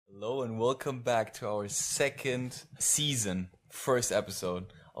Hello and welcome back to our second season, first episode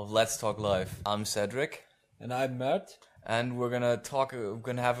of Let's Talk Live. I'm Cedric. And I'm Mert. And we're gonna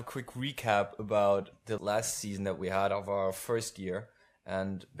have a quick recap about the last season that we had of our first year,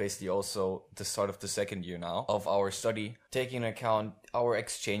 and basically also the start of the second year now of our study, taking into account our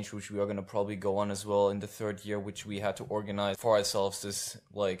exchange, which we are gonna probably go on as well in the third year, which we had to organize for ourselves this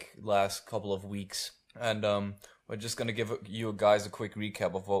last couple of weeks. And we're just gonna give you guys a quick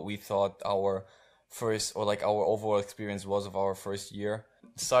recap of what we thought our first our overall experience was of our first year.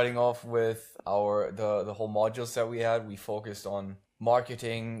 Starting off with the whole modules that we had, we focused on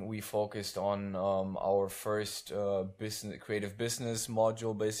marketing, we focused on our first creative business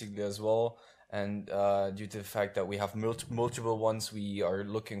module basically as well, and due to the fact that we have multiple ones, we are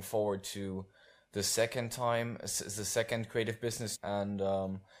looking forward to the second creative business, and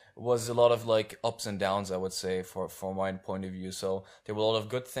it was a lot of ups and downs, I would say, from my point of view. So there were a lot of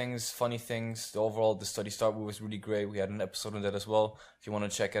good things, funny things. Overall, the study start was really great. We had an episode on that as well. If you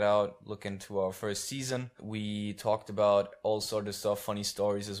want to check it out, look into our first season. We talked about all sort of stuff, funny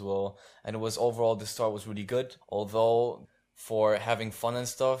stories as well, and overall the start was really good. Although for having fun and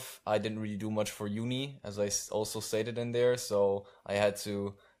stuff, I didn't really do much for uni, as I also stated in there. So I had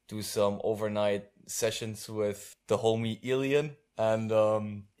to do some overnight sessions with the homie Ilian. And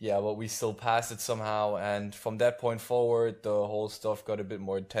but we still passed it somehow. And from that point forward, the whole stuff got a bit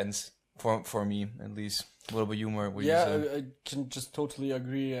more intense for me, at least. What about you, Mert? I can just totally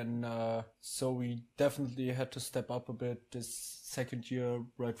agree. And so we definitely had to step up a bit this second year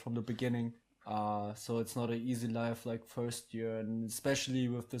right from the beginning. So it's not an easy life like first year, and especially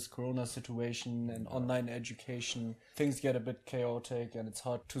with this corona situation and online education, things get a bit chaotic and it's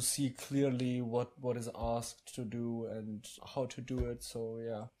hard to see clearly what is asked to do and how to do it. So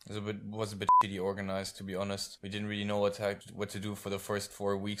yeah, it was a bit shitty organized, to be honest. We didn't really know what to do for the first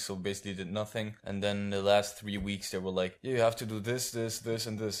 4 weeks, so basically did nothing. And then the last 3 weeks they were like, yeah, you have to do this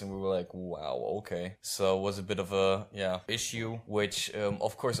and this, and we were like, wow, okay. So it was a bit of a issue, which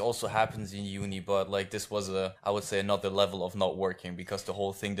of course also happens in uni, but this was I would say another level of not working, because the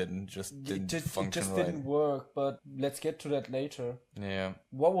whole thing didn't function. It just right. didn't work, but let's get to that later. Yeah.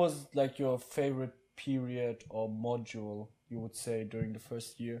 What was your favorite period or module, you would say, during the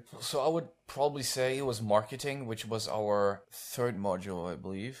first year? So I would probably say it was marketing, which was our third module, I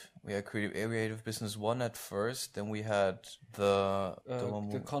believe. We had creative business 1 at first, then we had the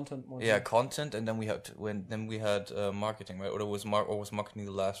content module. Yeah, content, and then we had marketing, right? Or was marketing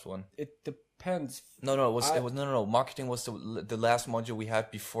the last one? It depends. No. Marketing was the last module we had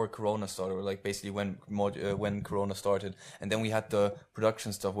before Corona started, or basically when Corona started, and then we had the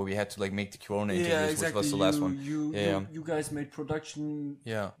production stuff where we had to make the Corona interviews, exactly. which was the last one. You guys made production.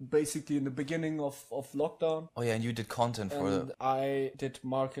 Basically in the beginning of lockdown. Oh yeah, and you did content for that. I did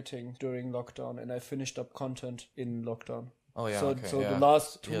marketing during lockdown, and I finished up content in lockdown. Oh yeah. The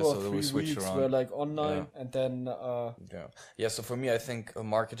last 2 or 3 weeks were online, and then So for me, I think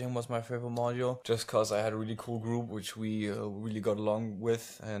marketing was my favorite module, just because I had a really cool group which we really got along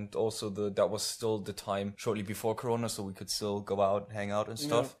with, and also that was still the time shortly before Corona, so we could still go out, hang out and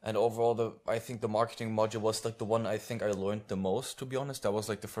stuff. And overall, I think the marketing module was the one I think I learned the most, to be honest. That was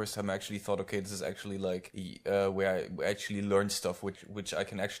the first time I actually thought, okay, this is actually where I actually learned stuff which I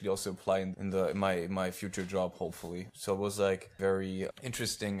can actually also apply in my future job, hopefully. So it was very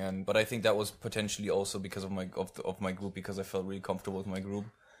interesting, but I think that was potentially also because of my group, because I felt really comfortable with my group.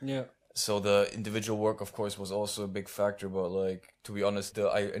 Yeah. So the individual work, of course, was also a big factor, but to be honest,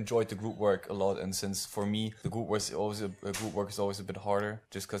 I enjoyed the group work a lot. And since for me the group work is always a bit harder,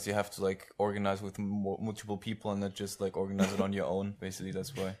 just because you have to organize with multiple people and not just organize it on your own. Basically,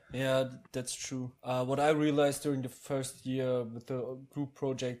 that's why. Yeah, that's true. What I realized during the first year with the group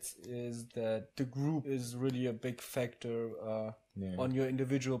projects is that the group is really a big factor on your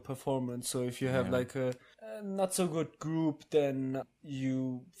individual performance. So if you have a not so good group, then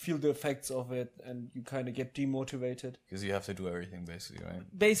you feel the effects of it and you kind of get demotivated. Because you have to do everything basically, right?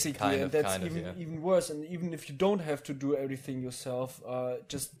 Basically, that's even worse. And even if you don't have to do everything yourself,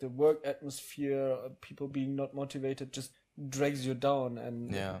 just the work atmosphere, people being not motivated, just drags you down.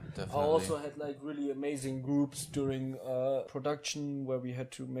 And definitely. I also had really amazing groups during production, where we had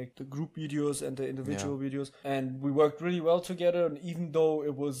to make the group videos and the individual videos, and we worked really well together. And even though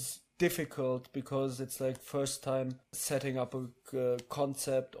it was difficult because it's like first time setting up a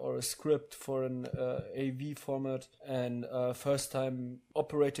concept or a script for an AV format, and first time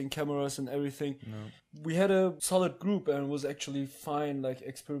operating cameras and everything. We had a solid group and it was actually fine, like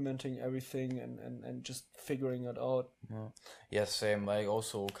experimenting everything and just figuring it out. Yeah, same. I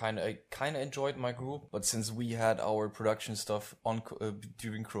also kind of enjoyed my group, but since we had our production stuff on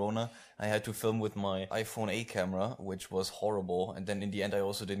during Corona, I had to film with my iPhone 8 camera, which was horrible. And then in the end, I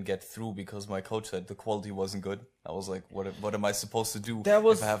also didn't get through because my coach said the quality wasn't good. I was like, what am I supposed to do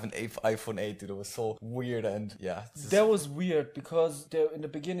if I have an iPhone 8? Dude, it was so weird. And yeah, that was weird because in the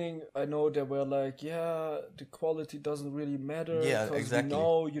beginning, I know they were like, the quality doesn't really matter. Yeah, exactly. We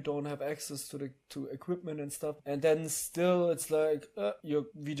know you don't have access to equipment and stuff. And then still it's like, your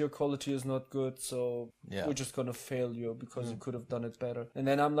video quality is not good, so we're just gonna fail you because you could have done it better. And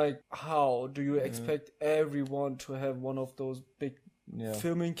then I'm like, how do you expect everyone to have one of those big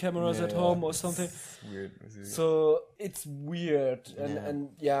filming cameras at home or something? It's weird. So it's weird, and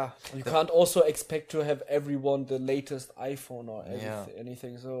you can't also expect to have everyone the latest iPhone or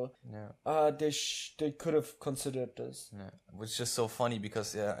anything. So they could have considered this. Which is just so funny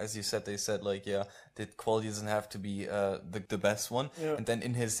because as you said, they said like the quality doesn't have to be the best one. And then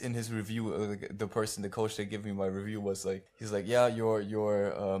in his review, the coach that gave me my review was like, he's like,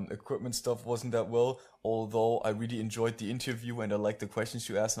 your equipment stuff wasn't that well, although I really enjoyed the interview and I liked the questions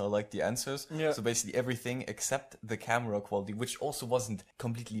you asked and I liked the answers. So basically everything except the camera quality, which also wasn't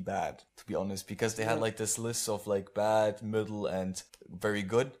completely bad, to be honest, because they had like this list of like bad, middle, and very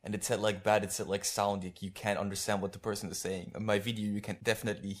good, and it said like bad, it said like sound, like you can't understand what the person is saying. In my video you can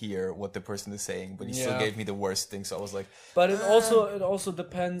definitely hear what the person is saying, but he still gave me the worst thing, so I was like, but it also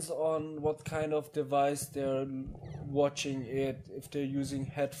depends on what kind of device they're watching it, if they're using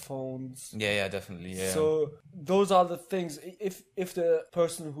headphones. Definitely. So those are the things. If the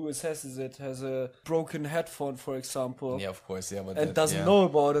person who assesses it has a broken headphone, for example, of course, but and doesn't know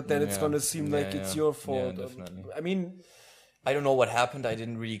about it, then it's gonna seem like it's your fault. Definitely. I mean, I don't know what happened. I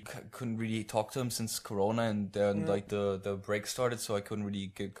couldn't really talk to him since Corona, and then like the break started, so I couldn't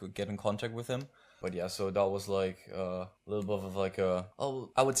really get in contact with him. But so that was like a little bit of like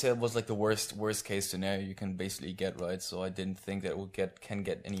I would say it was like the worst case scenario you can basically get, right? So I didn't think that it can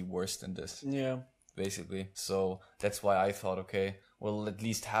get any worse than this. Basically. So that's why I thought, okay, well, at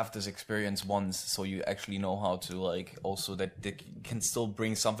least have this experience once, so you actually know how to like also that they can still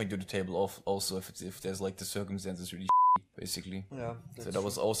bring something to the table. Also, if there's like the circumstances really basically. So that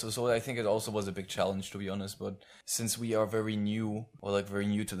was also, so I think it also was a big challenge, to be honest, but since we are very new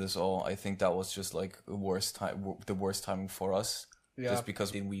to this all, I think that was just like the worst timing for us. Just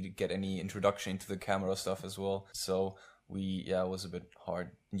because we didn't get any introduction to the camera stuff as well. So it was a bit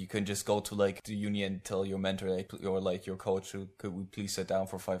hard. You can just go to like the uni and tell your mentor or like your coach, could we please sit down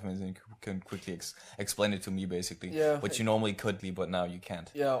for 5 minutes and you can quickly explain it to me, basically. Which you normally could, but now you can't.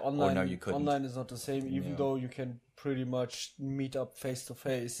 Online. Or now you couldn't. Online is not the same, even though you can pretty much meet up face to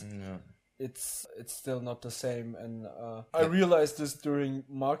face. It's still not the same, and I realized this during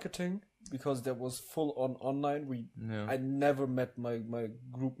marketing because there was full on online. I never met my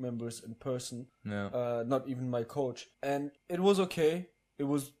group members in person, not even my coach, and it was okay.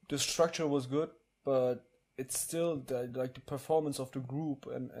 The structure was good, but it's still the performance of the group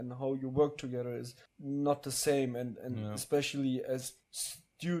and how you work together is not the same, and especially as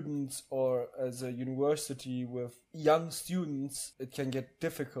students or as a university with young students, it can get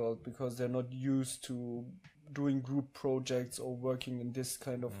difficult because they're not used to doing group projects or working in this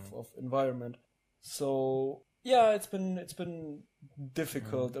kind of environment. So it's been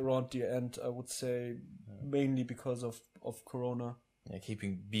difficult around the end, I would say, mainly because of Corona.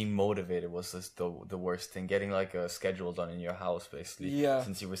 Being motivated was just the worst thing. Getting like a schedule done in your house, basically.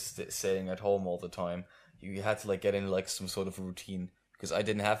 Since you were staying at home all the time, you had to like get in like some sort of routine. Because I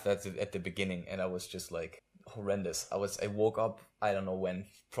didn't have that at the beginning, and I was just like horrendous. I woke up, I don't know when,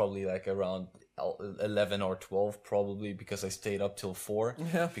 probably like around 11 or 12 probably, because I stayed up till 4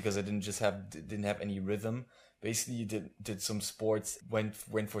 because I didn't have any rhythm. Basically, did some sports, went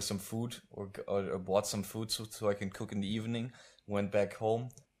for some food or bought some food so I can cook in the evening. Went back home.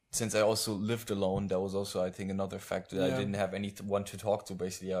 Since I also lived alone, that was also, I think, another factor. I didn't have anyone to talk to,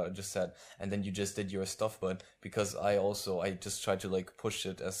 basically. I just said, and then you just did your stuff. But because I just tried to like push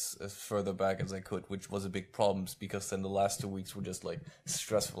it as further back as I could, which was a big problem because then the last 2 weeks were just like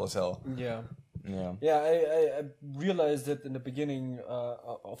stressful as hell. I realized that in the beginning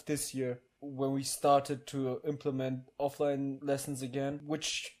of this year when we started to implement offline lessons again,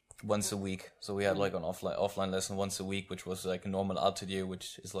 which once a week. So we had like an offline lesson once a week, which was like a normal atelier,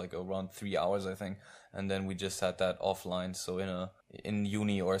 which is like around 3 hours, I think. And then we just had that offline, so in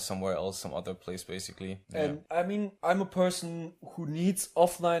uni or somewhere else, some other place, basically. And I mean, I'm a person who needs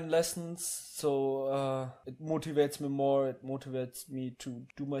offline lessons, so it motivates me more. It motivates me to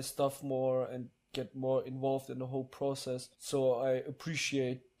do my stuff more and get more involved in the whole process. So I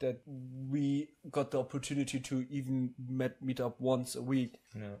appreciate that we got the opportunity to even meet up once a week.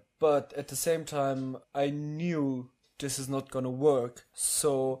 Yeah. But at the same time, I knew this is not gonna work.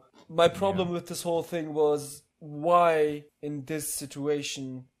 So my problem with this whole thing was, why in this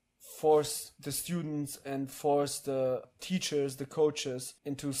situation force the students and force the teachers, the coaches,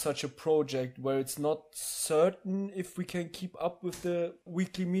 into such a project where it's not certain if we can keep up with the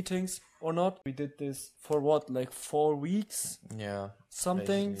weekly meetings or not. We did this for what, like 4 weeks? Yeah.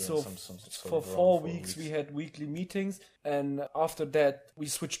 Something. So for 4 weeks we had weekly meetings, and after that we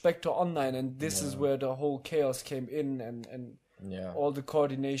switched back to online, and this is where the whole chaos came in, and all the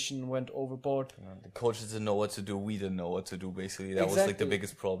coordination went overboard. The coaches didn't know what to do. We didn't know what to do. Basically, that was like the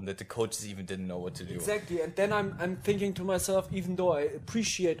biggest problem, that the coaches even didn't know what to do. Exactly, and then I'm thinking to myself, even though I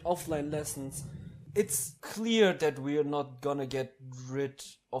appreciate offline lessons, it's clear that we are not gonna get rid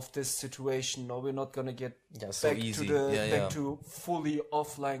of this situation, or we're not gonna get back to fully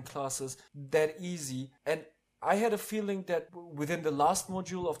offline classes that easy. And I had a feeling that within the last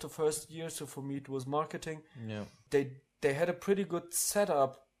module of the first year, so for me it was marketing, they had a pretty good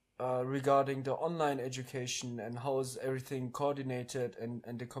setup regarding the online education and how is everything coordinated,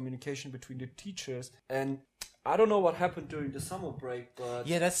 and the communication between the teachers. And I don't know what happened during the summer break, but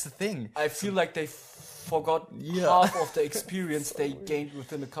that's the thing. I feel like they forgot half of the experience they gained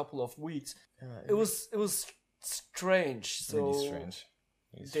within a couple of weeks. It was strange. So really strange.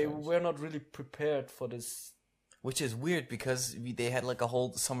 They were not really prepared for this. Which is weird, because they had like a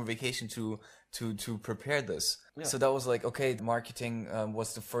whole summer vacation to prepare this. Yeah. So that was like, okay, marketing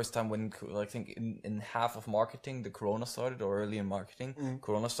was the first time when I think in half of marketing the corona started, or early in marketing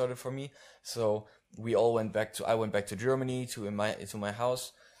corona started for me. So we all I went back to Germany to my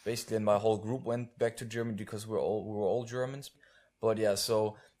house basically, and my whole group went back to Germany because we were all Germans. But yeah,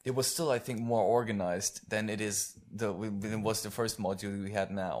 so it was still, I think, more organized than it was the first module we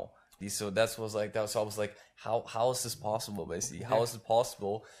had now. So that was like, so I was like, how is this possible, basically? How is it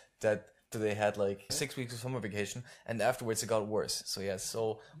possible that they had like 6 weeks of summer vacation, and afterwards it got worse? So yeah,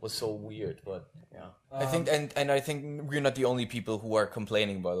 was so weird. But yeah, I think I think we're not the only people who are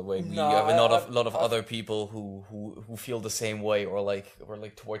complaining, by the way. We have a lot of other people who feel the same way, or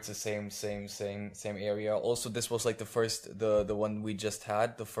like towards the same area. Also, this was like the one we just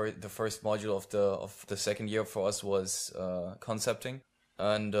had. The first module of the second year for us was concepting.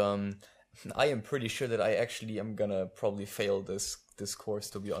 And I am pretty sure that I actually am gonna probably fail this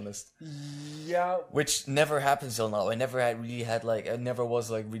course, to be honest. Yeah. Which never happens till now. I never was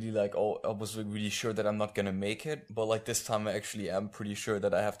like really like, oh, I was really sure that I'm not gonna make it. But like this time I actually am pretty sure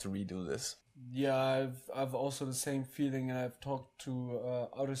that I have to redo this. Yeah, I've also the same feeling, and I've talked to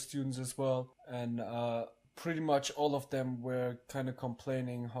other students as well, and pretty much all of them were kind of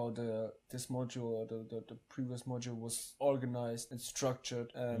complaining how this module, or the previous module, was organized and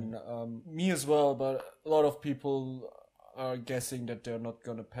structured, and me as well. But a lot of people are guessing that they're not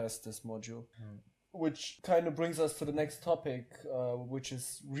gonna pass this module, which kind of brings us to the next topic, which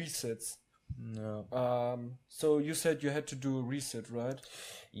is resets. No. So you said you had to do a reset, right?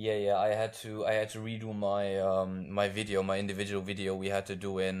 Yeah. I had to redo my video, my individual video. We had to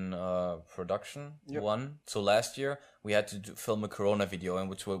do in production one. So last year we had to film a Corona video, and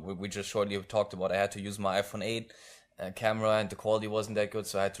which we just shortly talked about. I had to use my iPhone 8 camera, and the quality wasn't that good,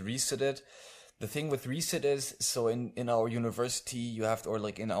 so I had to reset it. The thing with reset is, so in our university you have to, or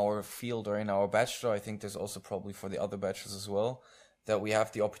like in our field or in our bachelor, I think there's also probably for the other bachelors as well, that we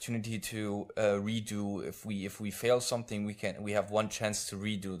have the opportunity to redo. If we fail something, we have one chance to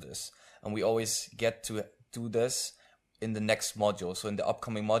redo this, and we always get to do this in the next module. So in the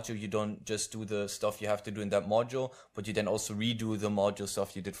upcoming module, you don't just do the stuff you have to do in that module, but you then also redo the module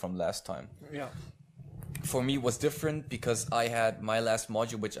stuff you did from last time. Yeah. For me, it was different because I had my last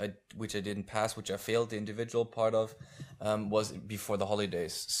module, which I didn't pass, which I failed the individual part of, was before the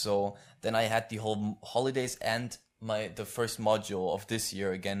holidays. So then I had the whole holidays and the first module of this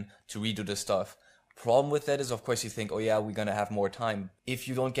year again to redo the stuff. Problem with that is, of course, you think, oh yeah, we're gonna have more time. If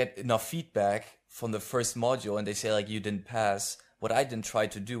you don't get enough feedback from the first module and they say like you didn't pass, what I didn't try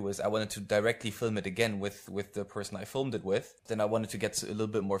to do is I wanted to directly film it again with the person I filmed it with. Then I wanted to get a little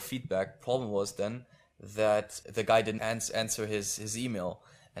bit more feedback. Problem was then that the guy didn't answer his email.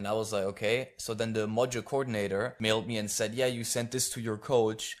 And I was like, okay. So then the module coordinator mailed me and said, yeah, you sent this to your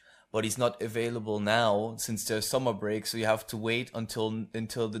coach, but he's not available now since there's summer break, so you have to wait until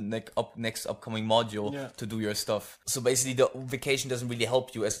the next upcoming module to do your stuff. So basically the vacation doesn't really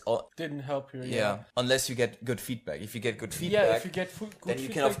help you didn't help you. Yeah, unless you get good feedback. If you get good feedback, if you get good then you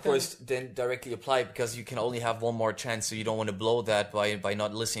feedback, can of course then directly apply, because you can only have one more chance, so you don't want to blow that by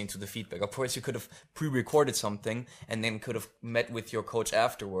not listening to the feedback. Of course, you could have pre-recorded something and then could have met with your coach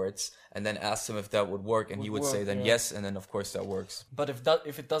afterwards and then asked him if that would work, and he would say then yes, and then of course that works. But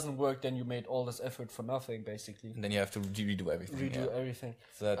if it doesn't work, then you made all this effort for nothing, basically. And then you have to redo everything. Everything.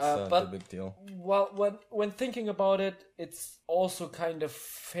 So that's the big deal. Well, when thinking about it, it's also kind of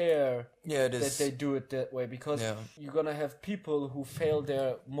fair that they do it that way, because you're gonna have people who fail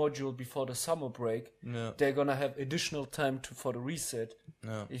their module before the summer break. They're gonna have additional time for the reset.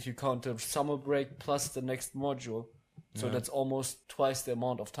 If you count the summer break plus the next module. So that's almost twice the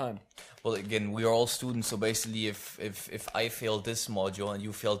amount of time. Well, again, we are all students, so basically if I failed this module and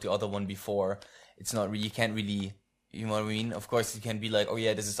you failed the other one before, it's not really, you can't really, you know what I mean? Of course, you can be like, oh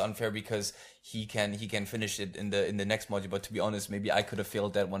yeah, this is unfair because he can finish it in the next module. But to be honest, maybe I could have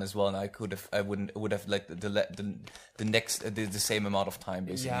failed that one as well, and I would have like the same amount of time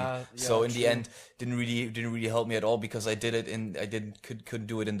basically. So in the end, didn't really help me at all, because I did it couldn't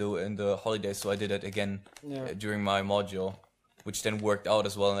do it in the holidays, so I did it again during my module, which then worked out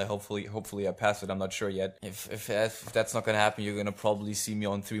as well, and I hopefully I passed it. I'm not sure yet. If that's not gonna happen, you're gonna probably see me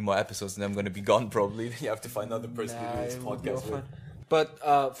on 3 more episodes, and I'm gonna be gone probably. You have to find another person to do this podcast with. But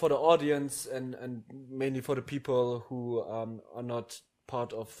for the audience and mainly for the people who are not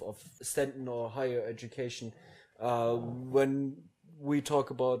part of Stanton or higher education, when we talk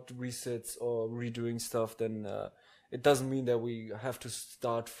about resets or redoing stuff, then it doesn't mean that we have to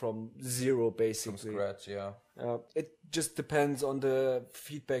start from zero, basically. From scratch, yeah. It just depends on the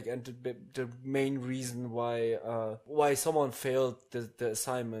feedback and the main reason why someone failed the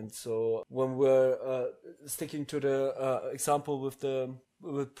assignment. So when we're sticking to the example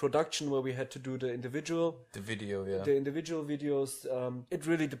with production, where we had to do the individual videos, it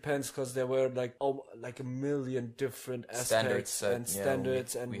really depends, because there were like a million different aspects and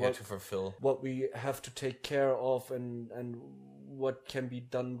standards and we had to fulfill what we have to take care of and what can be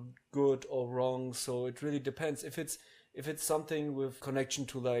done good or wrong. So it really depends. If it's something with connection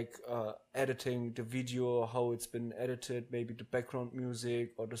to like editing the video, how it's been edited, maybe the background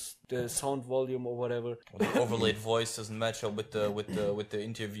music or the sound volume or whatever. Or the overlaid voice doesn't match up with the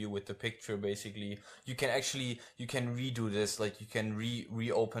interview, with the picture. Basically, you can redo this. Like you can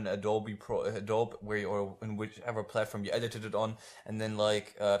reopen Adobe or in whichever platform you edited it on, and then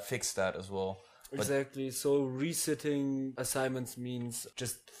fix that as well. Exactly. So resetting assignments means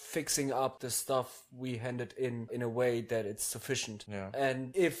just fixing up the stuff we handed in a way that it's sufficient. Yeah.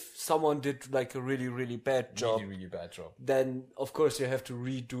 And if someone did like a really, really bad job, then of course you have to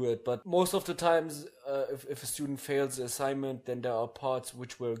redo it. But most of the times, if a student fails the assignment, then there are parts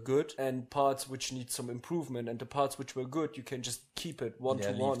which were good and parts which need some improvement. And the parts which were good, you can just keep it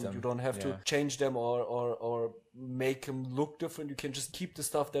one-to-one. You don't have to change them or make them look different. You can just keep the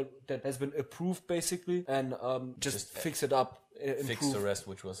stuff that has been approved basically, and just fix it up, fix the rest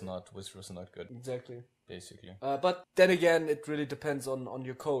which was not good. Exactly. Basically. But then again, it really depends on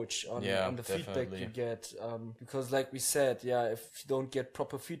your coach, on the feedback you get. Because like we said, if you don't get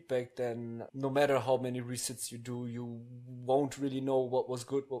proper feedback, then no matter how many resets you do, you won't really know what was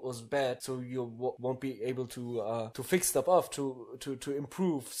good, what was bad. So you won't be able to fix stuff up, to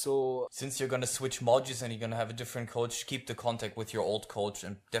improve. So since you're gonna switch modules and you're gonna have a different coach, keep the contact with your old coach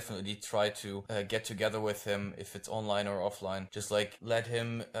and definitely try to get together with him, if it's online or offline. Just let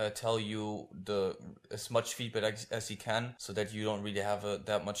him tell you as much feedback as he can, so that you don't really have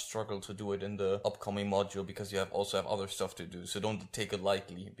that much struggle to do it in the upcoming module, because you also have other stuff to do. So don't take it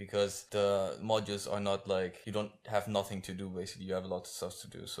lightly, because the modules are not like you don't have nothing to do. Basically, you have a lot of stuff to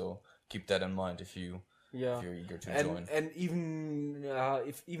do. So keep that in mind if you're eager to join. And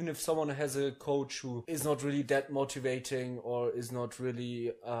even if someone has a coach who is not really that motivating or is not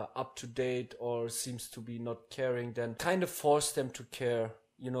really up to date or seems to be not caring, then kind of force them to care.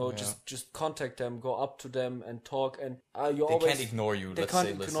 Just contact them, go up to them and talk, and they can't ignore you. They can't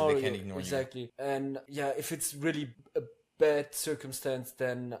ignore you. Exactly. And if it's really a bad circumstance,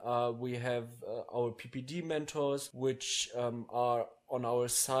 then we have our PPD mentors, which are on our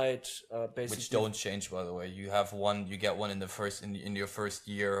site, basically. Which don't change, by the way. You get one in your first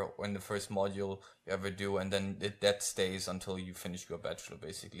year or in the first module you ever do, and then that stays until you finish your bachelor,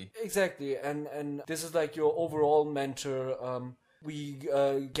 basically. Exactly. And this is like your overall mentor. We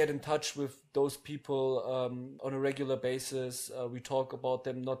get in touch with those people on a regular basis. We talk about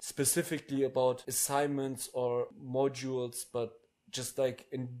them, not specifically about assignments or modules, but just like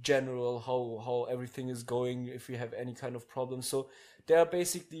in general how everything is going, if we have any kind of problem. So they are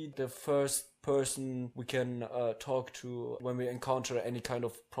basically the first person we can talk to when we encounter any kind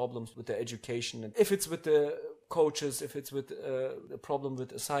of problems with the education. And if it's with the coaches, if it's with a problem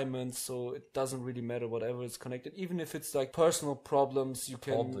with assignments, so it doesn't really matter, whatever is connected. Even if it's like personal problems, you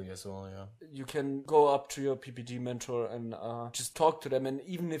can Probably as well, yeah. you can go up to your PPD mentor and just talk to them. And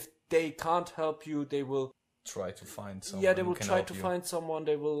even if they can't help you, they will Try to find someone. yeah, they who will can try help to you. find someone.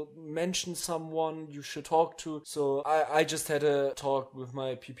 They will mention someone you should talk to. So I just had a talk with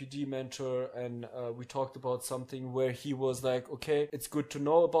my PPD mentor, and we talked about something where he was like, okay, it's good to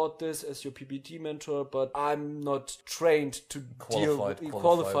know about this as your PPD mentor, but I'm not trained to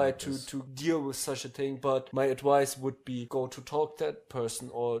qualified to deal with such a thing. But my advice would be go to talk to that person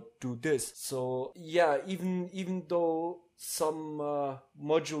or do this. So yeah, even though some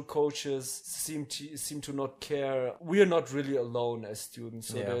module coaches seem to not care, we are not really alone as students,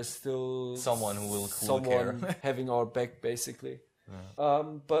 so Yeah. there's still Someone who will someone care. having our back basically.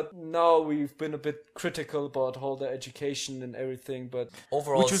 But now we've been a bit critical about all the education and everything, but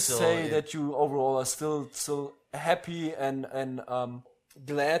Overall, would you still, say it- that you overall are still happy and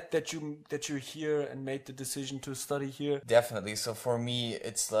glad that you're here and made the decision to study here? Definitely. So for me,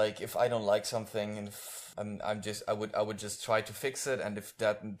 it's like if I don't like something, and if I would just try to fix it, and if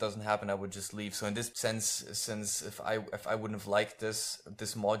that doesn't happen, I would just leave. So in this sense, since if I wouldn't have liked this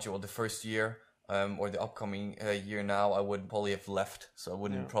module the first year, or the upcoming year now, I would probably have left. So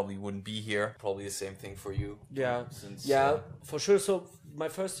I probably wouldn't be here. Probably the same thing for you. Yeah, Since, for sure. So my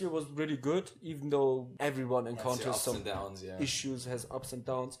first year was really good, even though everyone encounters ups some and downs, yeah. issues, has ups and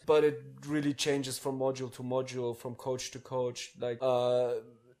downs. But it really changes from module to module, from coach to coach. Like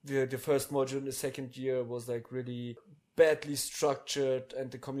the first module in the second year was like really badly structured,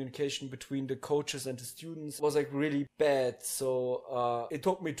 and the communication between the coaches and the students was like really bad. So it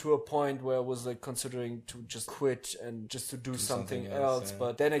took me to a point where I was like considering to just quit and just to do something else. yeah.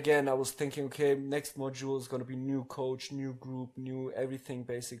 But then again, I was thinking, okay, next module is gonna be new coach, new group, new everything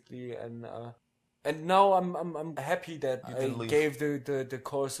basically, and now I'm happy that I didn't leave. gave the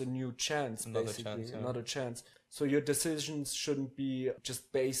course a new chance, Another basically, chance, yeah. another chance. So your decisions shouldn't be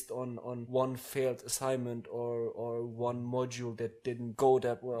just based on one failed assignment or one module that didn't go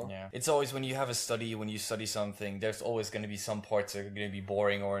that well. Yeah. It's always when you study something, there's always going to be some parts that are going to be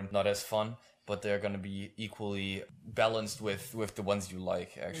boring or not as fun, but they're going to be equally balanced with the ones you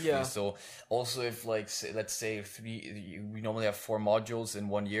like, actually. Yeah. So also if like, let's say we normally have 4 modules in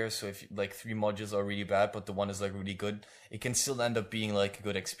 1 year. So if like 3 modules are really bad, but the one is like really good, it can still end up being like a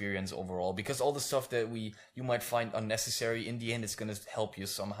good experience overall, because all the stuff that you might find unnecessary, in the end, it's going to help you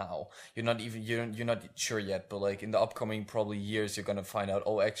somehow. You're not sure yet, but like in the upcoming probably years, you're going to find out,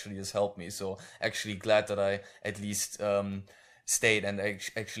 oh, actually this helped me. So actually glad that I at least, stayed and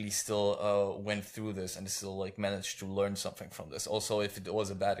actually still went through this and still like managed to learn something from this. Also, if it was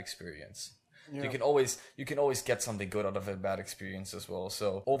a bad experience, you can always get something good out of a bad experience as well.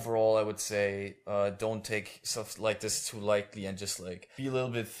 So overall, I would say don't take stuff like this too lightly and just like be a little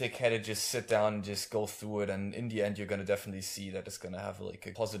bit thick-headed. Just sit down and just go through it, and in the end, you're gonna definitely see that it's gonna have like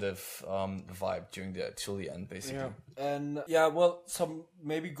a positive vibe till the end, basically. Yeah. And well, some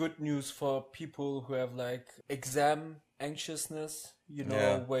maybe good news for people who have like exam anxiousness,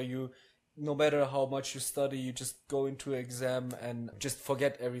 where you, no matter how much you study, you just go into an exam and just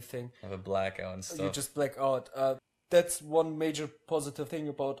forget everything. Have a blackout and stuff. You just black out. That's one major positive thing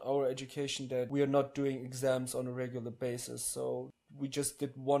about our education, that we are not doing exams on a regular basis. So we just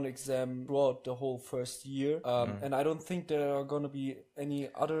did one exam throughout the whole first year, and I don't think there are gonna be any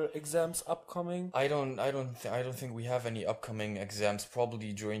other exams upcoming. I don't think we have any upcoming exams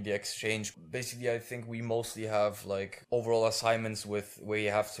probably during the exchange. Basically, I think we mostly have like overall assignments where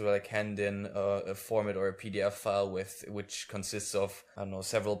you have to like hand in a format or a PDF file which consists of, I don't know,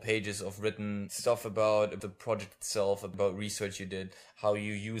 several pages of written stuff about the project itself, about research you did, how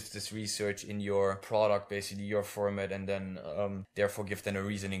you use this research in your product, basically your format, and then therefore give them a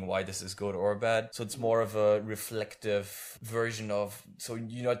reasoning why this is good or bad. So it's more of a reflective version of, so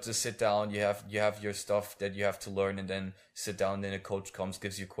you not just sit down, you have your stuff that you have to learn, and then sit down, then a coach comes,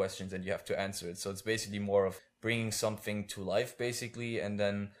 gives you questions, and you have to answer it. So it's basically more of bringing something to life, basically, and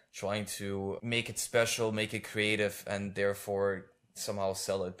then trying to make it special, make it creative, and therefore somehow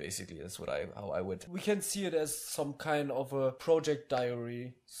sell it, basically. That's how I would. We can see it as some kind of a project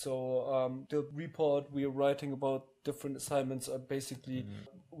diary. So the report we are writing about different assignments are basically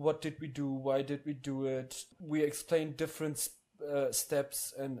what did we do, why did we do it. We explain different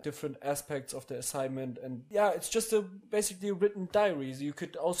steps and different aspects of the assignment. And yeah, it's just basically a written diary. You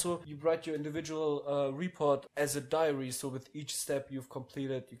could also, you write your individual report as a diary. So with each step you've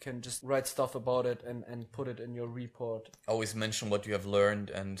completed, you can just write stuff about it and put it in your report. Always mention what you have learned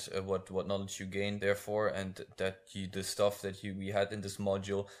and what knowledge you gained therefore, and that the stuff that we had in this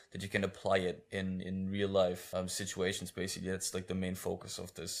module, that you can apply it in real life situations. Basically, that's like the main focus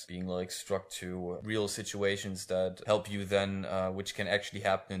of this, being like struck to real situations that help you then, which can actually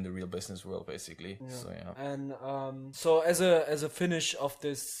happen in the real business world, basically. Yeah. So yeah. And so as a finish of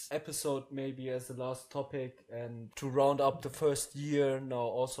this episode, maybe as the last topic, and to round up the first year now,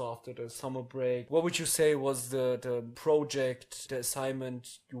 also after the summer break, what would you say was the project, the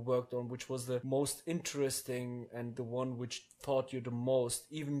assignment you worked on, which was the most interesting and the one which taught you the most,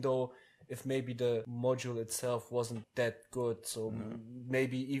 even though if maybe the module itself wasn't that good? So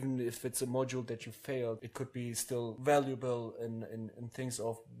maybe even if it's a module that you failed, it could be still valuable in things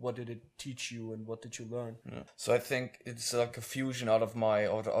of what did it teach you and what did you learn? Yeah. So I think it's like a fusion out of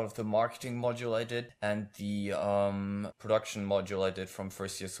the marketing module I did and the production module I did from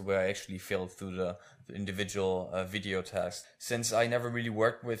first year, so where I actually failed through the individual video tasks. Since I never really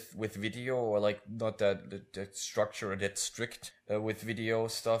worked with video, or like not that structure or that strict with video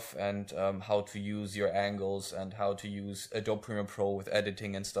stuff, and how to use your angles and how to use Adobe Premiere Pro with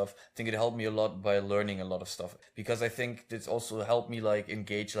editing and stuff. I think it helped me a lot by learning a lot of stuff, because I think this also helped me like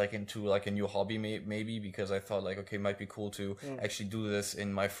engage like into like a new hobby maybe, because I thought like, okay, it might be cool to actually do this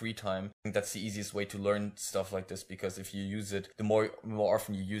in my free time. I think that's the easiest way to learn stuff like this, because if you use it, the more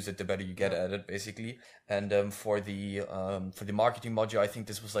often you use it, the better you get at it, basically. And for the marketing module, I think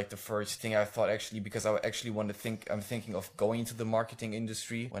this was like the first thing I thought, actually, because I actually I'm thinking of going into the marketing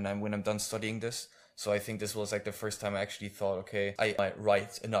industry when I'm done studying this. So I think this was like the first time I actually thought, okay, I might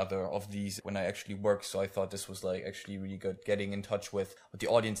write another of these when I actually work. So I thought this was like actually really good, getting in touch with what the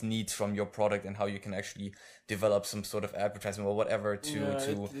audience needs from your product and how you can actually develop some sort of advertisement or whatever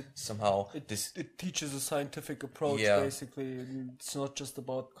to somehow it teaches a scientific approach, basically. It's not just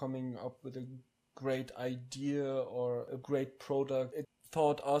about coming up with a great idea or a great product. It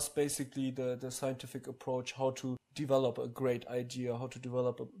taught us basically the scientific approach, how to develop a great idea, how to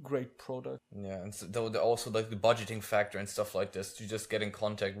develop a great product. Yeah, and so also like the budgeting factor and stuff like this, to just get in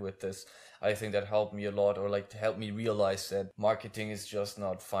contact with this. I think that helped me a lot, or like to help me realize that marketing is just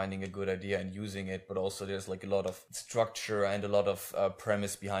not finding a good idea and using it, but also there's like a lot of structure and a lot of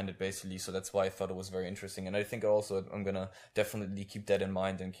premise behind it, basically. So that's why I thought it was very interesting. And I think also I'm gonna definitely keep that in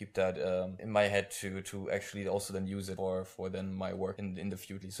mind and keep that in my head to actually also then use it for then my work in the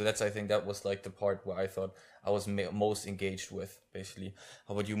future. So I think that was like the part where I thought I was most engaged with, basically.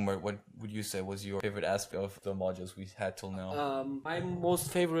 How about you, Mert? What would you say was your favorite aspect of the modules we had till now? My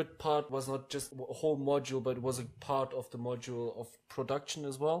most favorite part was not just a whole module, but it was a part of the module of production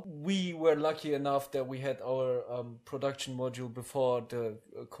as well. We were lucky enough that we had our production module before the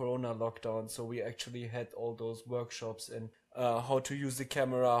Corona lockdown, so we actually had all those workshops and how to use the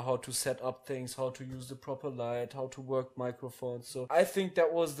camera, how to set up things, how to use the proper light, how to work microphones. So I think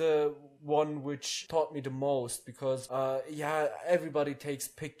that was the one which taught me the most, because everybody takes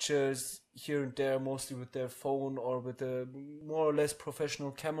pictures here and there, mostly with their phone or with a more or less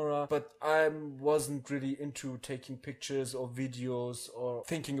professional camera, but I wasn't really into taking pictures or videos or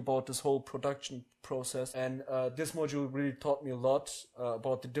thinking about this whole production process. And this module really taught me a lot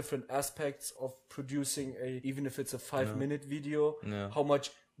about the different aspects of producing even if it's a 5-minute video, how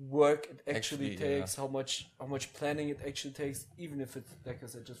much work it actually takes, how much planning it actually takes, even if it's, like I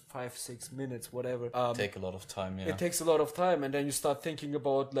said, just 5-6 minutes, whatever. Take a lot of time. It takes a lot of time, and then you start thinking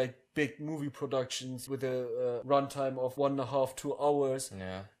about like big movie productions with a runtime of 1.5-2 hours.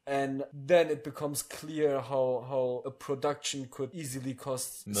 And then it becomes clear how a production could easily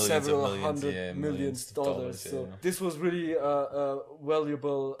cost several hundred millions dollars. So this was really a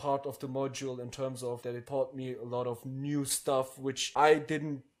valuable part of the module, in terms of that it taught me a lot of new stuff which I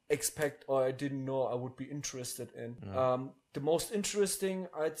didn't expect or I didn't know I would be interested in. The most interesting,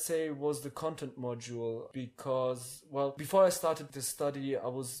 I'd say, was the content module, because, well, before I started this study,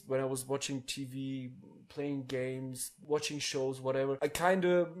 when I was watching TV, playing games, watching shows, whatever, I kind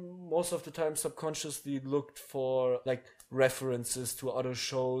of, most of the time, subconsciously looked for like references to other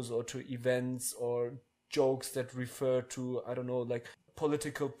shows or to events or jokes that refer to, I don't know, like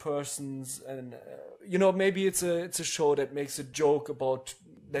political persons. And maybe it's a show that makes a joke about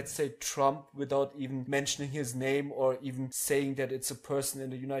let's say Trump, without even mentioning his name or even saying that it's a person in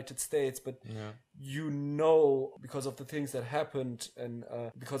the United States, but you know, because of the things that happened and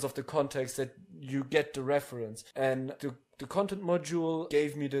because of the context, that you get the reference. And the content module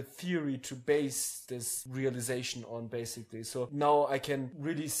gave me the theory to base this realization on, basically. So now I can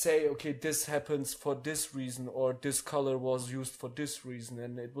really say, okay, this happens for this reason, or this color was used for this reason.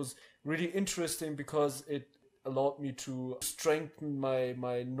 And it was really interesting because it allowed me to strengthen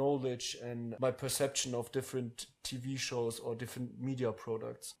my knowledge and my perception of different TV shows or different media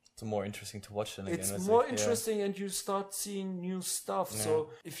products. It's more interesting to watch than again. It's more interesting, and you start seeing new stuff. So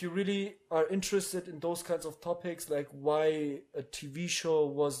if you really are interested in those kinds of topics, like why a TV show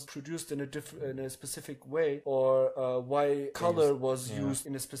was produced in a specific way, or why color was used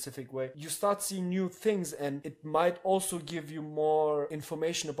in a specific way, you start seeing new things, and it might also give you more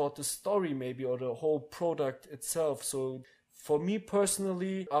information about the story, maybe, or the whole product itself. So for me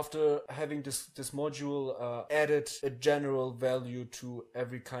personally, after having this module, added a general value to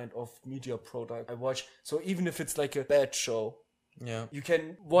every kind of media product I watch. So even if it's like a bad show, you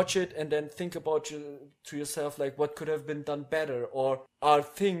can watch it and then think about to yourself, like, what could have been done better, or are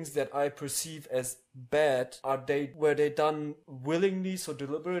things that I perceive as bad, were they done willingly, so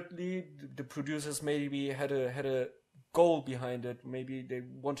deliberately? The producers maybe had a goal behind it. Maybe they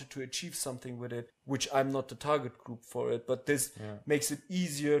wanted to achieve something with it, which I'm not the target group for it. But this makes it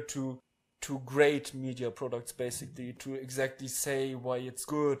easier to grade media products, basically, to exactly say why it's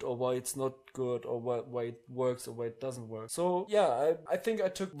good or why it's not good, or why it works or why it doesn't work. So yeah, I think I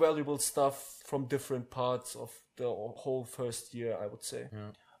took valuable stuff from different parts of the whole first year, I would say.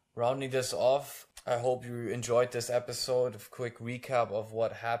 Rounding this off, I hope you enjoyed this episode. A quick recap of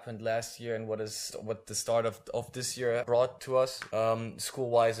what happened last year and what the start of this year brought to us,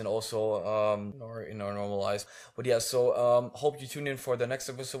 school-wise and also in our normal lives. But yeah, so hope you tune in for the next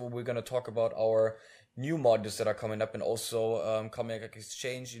episode where we're going to talk about our new modules that are coming up, and also Comic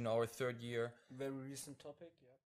Exchange in our third year. Very recent topic, yeah.